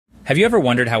Have you ever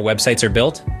wondered how websites are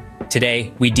built?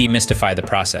 Today, we demystify the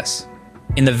process.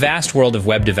 In the vast world of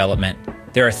web development,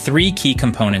 there are three key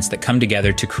components that come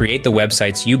together to create the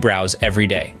websites you browse every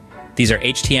day. These are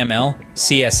HTML,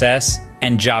 CSS,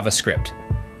 and JavaScript.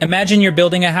 Imagine you're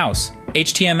building a house.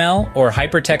 HTML, or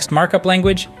Hypertext Markup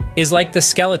Language, is like the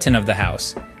skeleton of the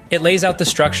house. It lays out the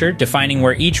structure, defining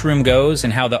where each room goes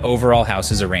and how the overall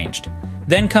house is arranged.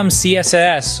 Then comes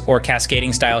CSS, or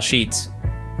cascading style sheets.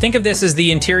 Think of this as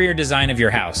the interior design of your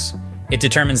house. It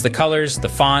determines the colors, the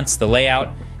fonts, the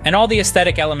layout, and all the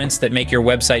aesthetic elements that make your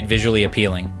website visually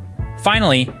appealing.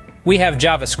 Finally, we have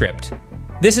JavaScript.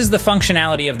 This is the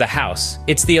functionality of the house.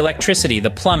 It's the electricity, the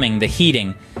plumbing, the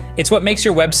heating. It's what makes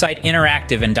your website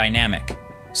interactive and dynamic.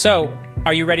 So,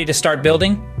 are you ready to start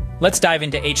building? Let's dive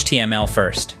into HTML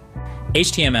first.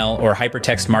 HTML, or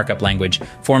Hypertext Markup Language,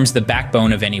 forms the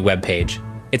backbone of any web page.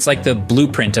 It's like the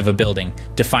blueprint of a building,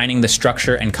 defining the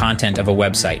structure and content of a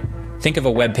website. Think of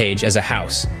a web page as a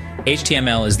house.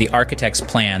 HTML is the architect's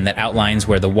plan that outlines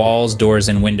where the walls, doors,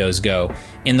 and windows go.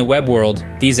 In the web world,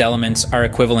 these elements are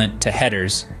equivalent to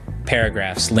headers,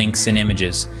 paragraphs, links, and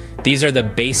images. These are the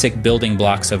basic building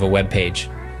blocks of a web page.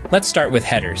 Let's start with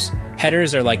headers.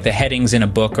 Headers are like the headings in a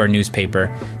book or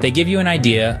newspaper. They give you an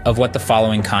idea of what the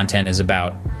following content is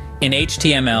about. In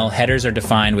HTML, headers are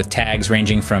defined with tags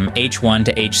ranging from H1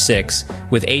 to H6,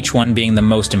 with H1 being the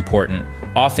most important,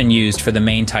 often used for the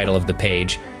main title of the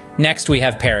page. Next, we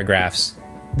have paragraphs.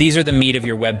 These are the meat of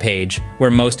your web page, where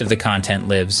most of the content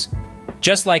lives.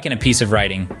 Just like in a piece of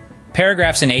writing,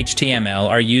 paragraphs in HTML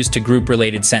are used to group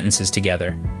related sentences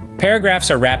together. Paragraphs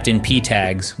are wrapped in P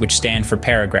tags, which stand for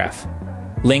paragraph.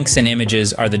 Links and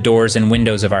images are the doors and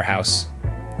windows of our house.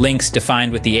 Links,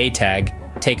 defined with the A tag,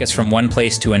 take us from one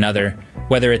place to another,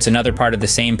 whether it's another part of the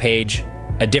same page,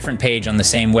 a different page on the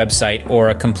same website, or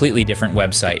a completely different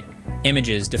website.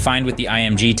 Images, defined with the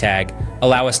IMG tag,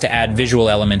 allow us to add visual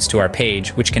elements to our page,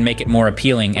 which can make it more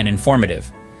appealing and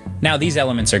informative. Now, these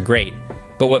elements are great,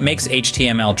 but what makes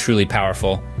HTML truly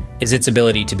powerful is its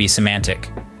ability to be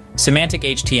semantic. Semantic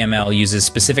HTML uses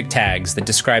specific tags that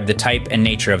describe the type and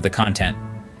nature of the content.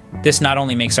 This not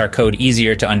only makes our code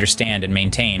easier to understand and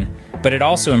maintain, but it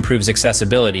also improves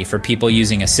accessibility for people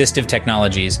using assistive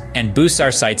technologies and boosts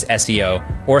our site's SEO,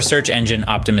 or search engine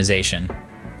optimization.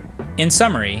 In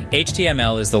summary,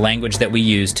 HTML is the language that we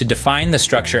use to define the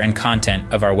structure and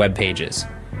content of our web pages.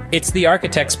 It's the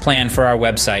architect's plan for our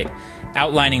website,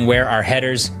 outlining where our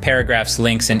headers, paragraphs,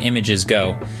 links, and images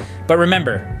go. But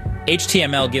remember,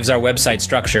 HTML gives our website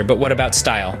structure, but what about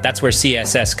style? That's where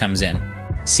CSS comes in.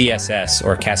 CSS,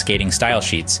 or cascading style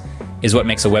sheets, is what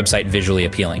makes a website visually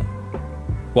appealing.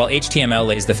 While HTML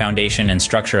lays the foundation and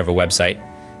structure of a website,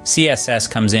 CSS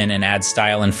comes in and adds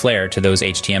style and flair to those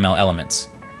HTML elements.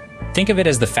 Think of it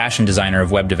as the fashion designer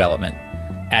of web development,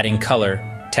 adding color,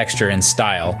 texture, and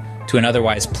style to an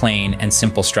otherwise plain and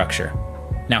simple structure.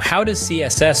 Now, how does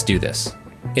CSS do this?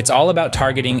 It's all about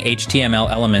targeting HTML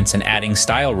elements and adding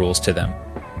style rules to them.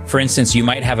 For instance, you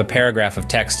might have a paragraph of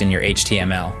text in your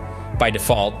HTML. By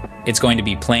default, it's going to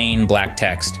be plain black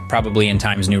text, probably in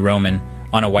Times New Roman,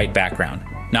 on a white background.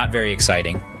 Not very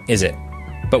exciting, is it?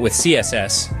 But with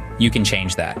CSS, you can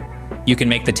change that. You can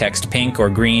make the text pink or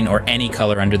green or any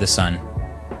color under the sun.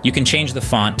 You can change the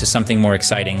font to something more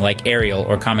exciting like Arial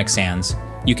or Comic Sans.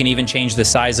 You can even change the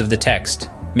size of the text,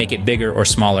 make it bigger or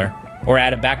smaller, or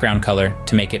add a background color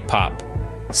to make it pop.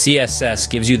 CSS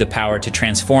gives you the power to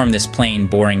transform this plain,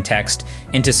 boring text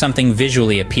into something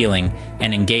visually appealing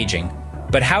and engaging.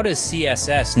 But how does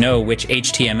CSS know which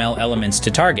HTML elements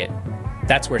to target?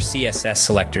 That's where CSS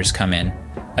selectors come in.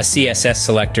 A CSS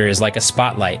selector is like a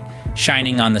spotlight,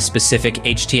 shining on the specific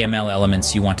HTML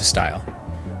elements you want to style.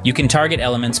 You can target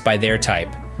elements by their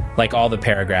type, like all the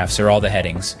paragraphs or all the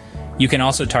headings. You can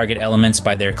also target elements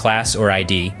by their class or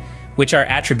ID, which are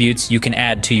attributes you can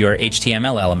add to your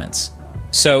HTML elements.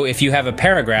 So if you have a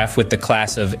paragraph with the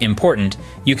class of important,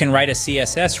 you can write a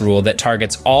CSS rule that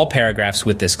targets all paragraphs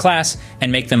with this class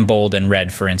and make them bold and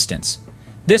red, for instance.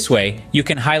 This way, you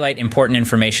can highlight important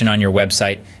information on your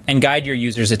website and guide your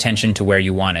users' attention to where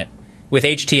you want it. With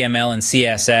HTML and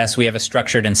CSS, we have a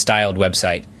structured and styled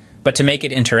website. But to make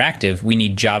it interactive, we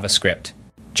need JavaScript.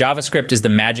 JavaScript is the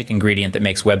magic ingredient that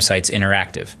makes websites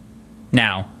interactive.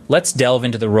 Now, let's delve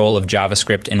into the role of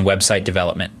JavaScript in website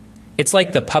development. It's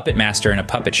like the puppet master in a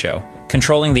puppet show,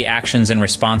 controlling the actions and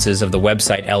responses of the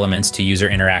website elements to user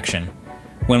interaction.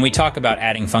 When we talk about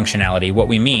adding functionality, what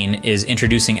we mean is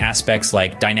introducing aspects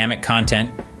like dynamic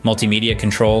content, multimedia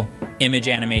control, image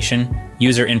animation,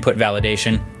 user input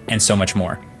validation, and so much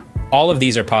more. All of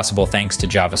these are possible thanks to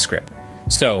JavaScript.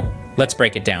 So, let's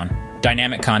break it down.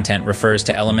 Dynamic content refers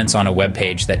to elements on a web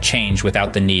page that change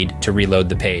without the need to reload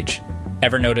the page.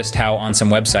 Ever noticed how on some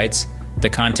websites, the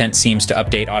content seems to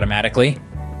update automatically?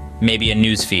 Maybe a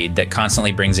news feed that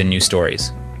constantly brings in new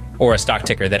stories, or a stock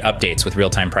ticker that updates with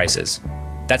real-time prices.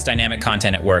 That's dynamic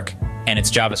content at work, and it's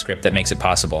JavaScript that makes it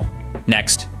possible.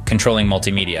 Next, controlling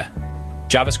multimedia.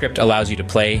 JavaScript allows you to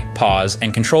play, pause,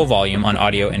 and control volume on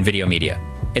audio and video media.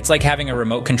 It's like having a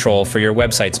remote control for your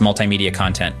website's multimedia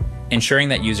content, ensuring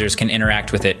that users can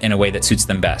interact with it in a way that suits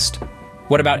them best.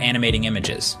 What about animating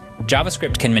images?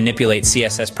 JavaScript can manipulate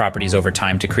CSS properties over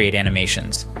time to create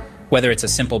animations. Whether it's a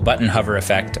simple button hover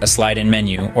effect, a slide-in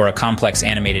menu, or a complex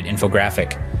animated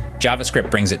infographic,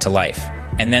 JavaScript brings it to life.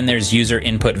 And then there's user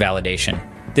input validation.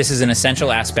 This is an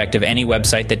essential aspect of any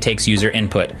website that takes user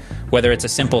input, whether it's a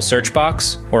simple search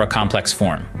box or a complex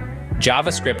form.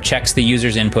 JavaScript checks the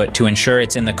user's input to ensure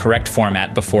it's in the correct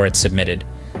format before it's submitted.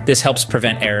 This helps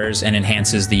prevent errors and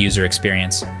enhances the user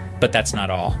experience, but that's not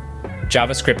all.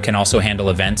 JavaScript can also handle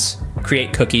events,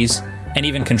 create cookies, and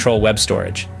even control web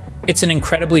storage. It's an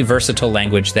incredibly versatile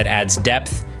language that adds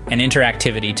depth and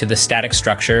interactivity to the static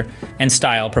structure and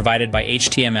style provided by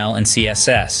HTML and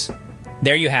CSS.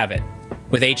 There you have it.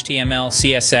 With HTML,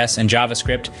 CSS, and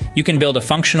JavaScript, you can build a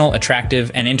functional,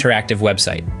 attractive, and interactive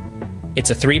website. It's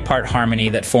a three-part harmony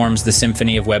that forms the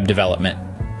symphony of web development.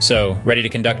 So, ready to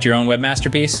conduct your own web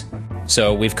masterpiece?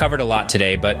 So, we've covered a lot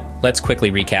today, but let's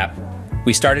quickly recap.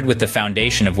 We started with the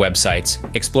foundation of websites,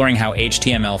 exploring how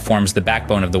HTML forms the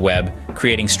backbone of the web,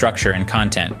 creating structure and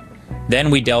content.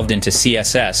 Then we delved into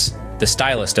CSS, the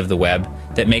stylist of the web,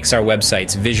 that makes our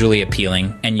websites visually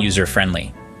appealing and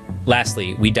user-friendly.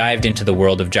 Lastly, we dived into the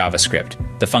world of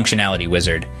JavaScript, the functionality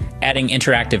wizard, adding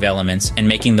interactive elements and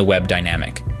making the web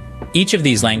dynamic. Each of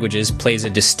these languages plays a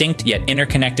distinct yet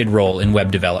interconnected role in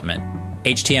web development.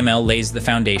 HTML lays the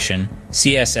foundation,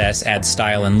 CSS adds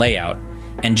style and layout,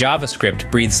 and JavaScript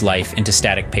breathes life into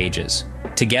static pages.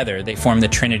 Together, they form the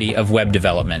trinity of web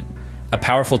development, a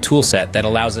powerful toolset that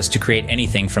allows us to create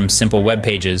anything from simple web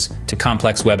pages to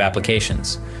complex web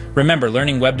applications. Remember,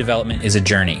 learning web development is a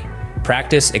journey.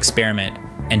 Practice, experiment,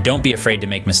 and don't be afraid to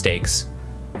make mistakes.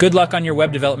 Good luck on your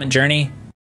web development journey,